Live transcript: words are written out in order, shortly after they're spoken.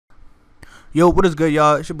Yo, what is good,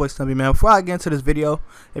 y'all? It's your boy Stumpy, man. Before I get into this video,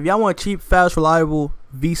 if y'all want cheap, fast, reliable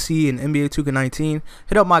VC and NBA 2K19,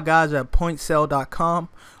 hit up my guys at pointsale.com.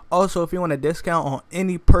 Also, if you want a discount on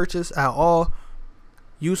any purchase at all,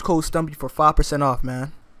 use code Stumpy for 5% off,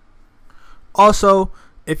 man. Also,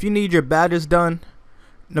 if you need your badges done,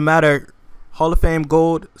 no matter Hall of Fame,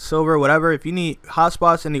 gold, silver, whatever, if you need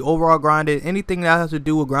hotspots in the overall grinded, anything that has to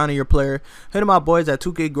do with grinding your player, hit up my boys at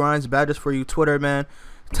 2K Grinds, badges for you, Twitter, man.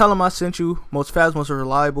 Tell them I sent you. Most fast, most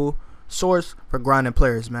reliable source for grinding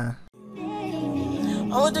players, man.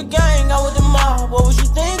 I with the gang, I with the mob. What was you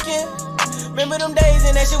thinking? Remember them days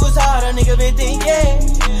and that shit was hard. A nigga been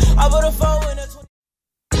thinking. I put a phone in a 20.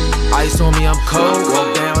 Ice on me, I'm cold.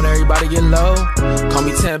 Walk down, everybody get low. Call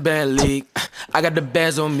me 10-band league. I got the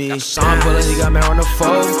bands on me. Sean Bullet, he got me on the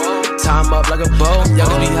phone. Time up like a bow.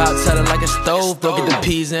 Y'all be hot, tell it like a stove. Don't get the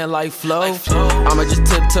peas in like flow. I'ma just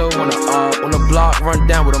tiptoe on the block, run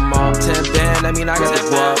down with a mob. 10-band, that mean I got the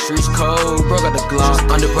guap. Streets cold, bro got the Glock.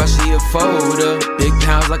 Under pressure, he a folder. Big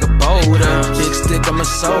pounds like a boulder. Big stick, I'm a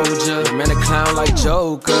soldier. Man, a clown like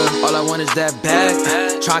Joker. All I want is that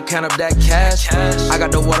bag. Try to count up that cash. I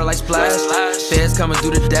got the water like Splash. Feds coming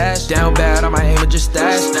through the dash. Down bad, I might aim at your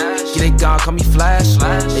stash. Get it gone, call me Flash.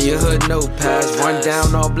 In your hood, no pass. Run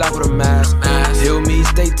down all black with a mask. Heal me,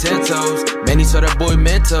 stay 10 toes. Many saw that boy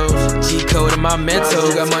Mentos. G-code in my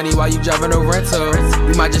mental. Got money while you driving a rental.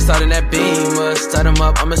 We might just start in that Beamer. Start him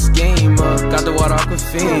up, I'm a schemer. Got the water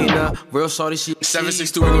Aquafina. Real salty shit.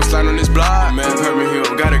 762, we gon' slide on this block. Man, permit, he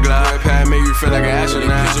don't got a glide. Pad make you feel like an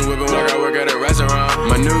astronaut. Kitchen whipping like I work at a restaurant.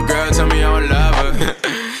 My new girl tell me I don't love her.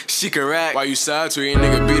 She can rack. Why you subtweet,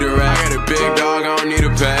 nigga beat a rack. I got a big dog, I don't need a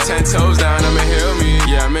pet. 10 toes down, I'ma heal me.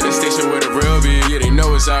 Yeah, I'm in the station with a real B. Yeah, they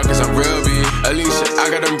know it's out cause I'm real B. Alicia, I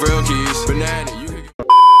got them real keys. Banana, you can...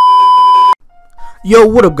 Yo,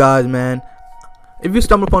 what up, guys, man? If you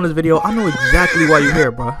stumbled upon this video, I know exactly why you're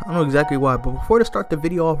here, bro. I know exactly why. But before to start the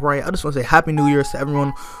video off right, I just want to say Happy New Year's to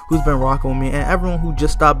everyone who's been rocking with me and everyone who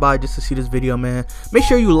just stopped by just to see this video, man. Make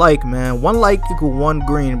sure you like, man. 1 like equal 1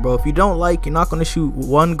 green, bro. If you don't like, you're not going to shoot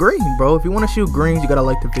 1 green, bro. If you want to shoot greens, you got to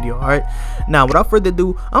like the video, all right? Now, without further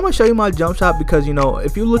ado, I'm going to show you my jump shot because, you know,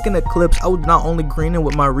 if you're looking at clips, I was not only greening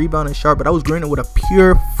with my rebound and sharp, but I was greening with a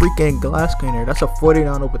pure freaking glass cleaner. That's a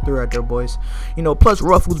 49 over 3 right there, boys. You know, plus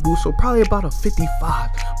Ruffles boost, so probably about a 55.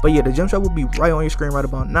 But yeah, the jump shot will be right on your screen right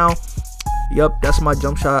about now. Yep, that's my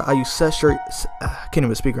jump shot. I use can't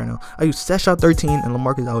even speak right now. I use Set Shot 13 and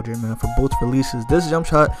LaMarcus Aldridge, man, for both releases. This jump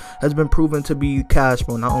shot has been proven to be cash,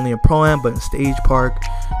 bro, not only in Pro-Am but in Stage Park.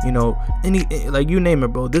 You know, like you name it,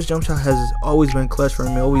 bro. This jump shot has always been clutch for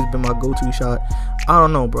me, always been my go-to shot. I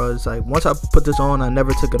don't know, bro. It's like once I put this on, I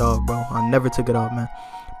never took it off, bro. I never took it off, man.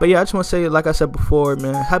 But yeah, I just want to say, like I said before,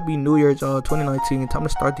 man, Happy New Year's, 2019. Time to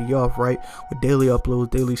start the year off right with daily uploads,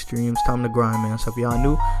 daily streams. Time to grind, man. So if y'all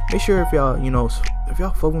new, make sure if y'all, you know, if y'all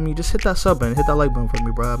fuck with me, just hit that sub button, hit that like button for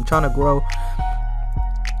me, bro. I'm trying to grow.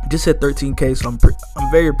 Just hit 13K, so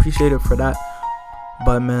I'm very appreciative for that.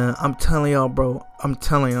 But man, I'm telling y'all, bro, I'm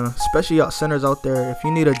telling y'all, especially y'all centers out there, if you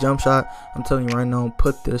need a jump shot, I'm telling you right now,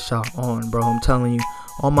 put this shot on, bro. I'm telling you,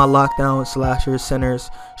 all my lockdown slashers, centers,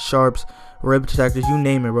 sharps, rim protectors, you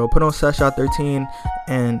name it, bro. Put on Set Shot 13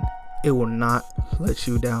 and it will not let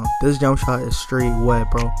you down. This jump shot is straight wet,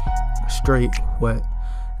 bro. Straight wet.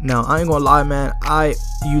 Now, I ain't gonna lie, man. I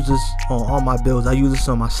use this on all my builds. I use this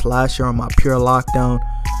on my slasher, on my pure lockdown.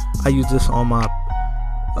 I use this on my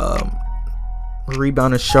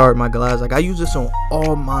rebound and sharp, my glass. Like, I use this on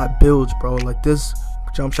all my builds, bro. Like, this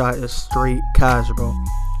jump shot is straight cash, bro.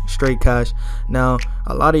 Straight cash. Now,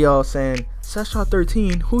 a lot of y'all saying Set Shot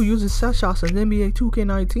 13, who uses set shots in NBA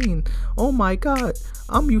 2K19? Oh my god,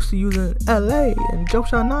 I'm used to using LA and jump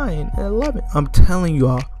shot 9 and 11. I'm telling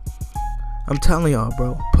y'all,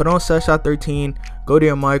 bro, put on Set Shot 13, go to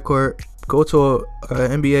your MYCAREER, go to a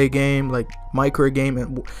NBA game like MYCAREER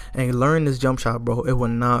game and learn this jump shot, bro. It will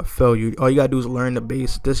not fail you. All you gotta do is learn the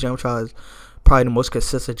base. This jump shot is probably the most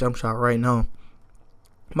consistent jump shot right now.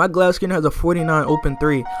 My glass skin has a 49 open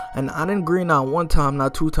 3, and I didn't green not 1 time,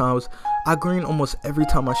 not 2 times. I green almost every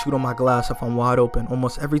time I shoot on my glass if I'm wide open.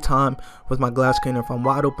 Almost every time with my glass skin, if I'm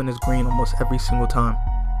wide open, it's green almost every single time.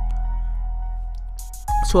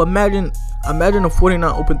 So imagine a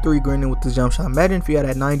 49 open 3 greening with this jump shot. Imagine if you had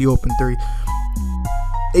a 90 open 3,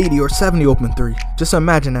 80 or 70 open 3. Just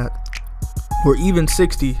imagine that. Or even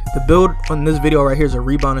 60. The build on this video right here is a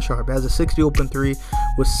rebound and sharp. It has a 60 open 3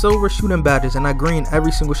 with silver shooting badges, and I green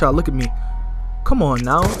every single shot. Look at me. Come on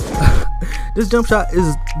now. This jump shot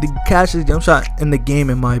is the cashest jump shot in the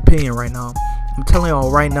game, in my opinion, right now. I'm telling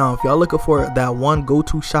y'all right now, if y'all looking for that one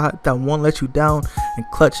go-to shot that won't let you down in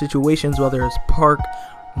clutch situations, whether it's park,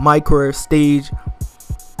 MYCAREER stage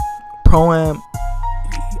pro-am.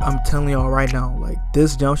 I'm telling y'all right now, like,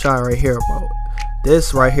 this jump shot right here, bro,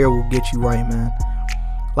 this right here will get you right, man.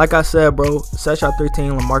 Like I said, bro, set shot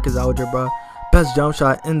 13 LaMarcus Aldridge, bro, best jump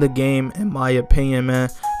shot in the game in my opinion, man.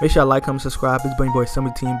 Make sure y'all like, comment, subscribe. It's been your boy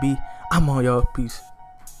SOLLUMINATI. I'm on y'all. Peace.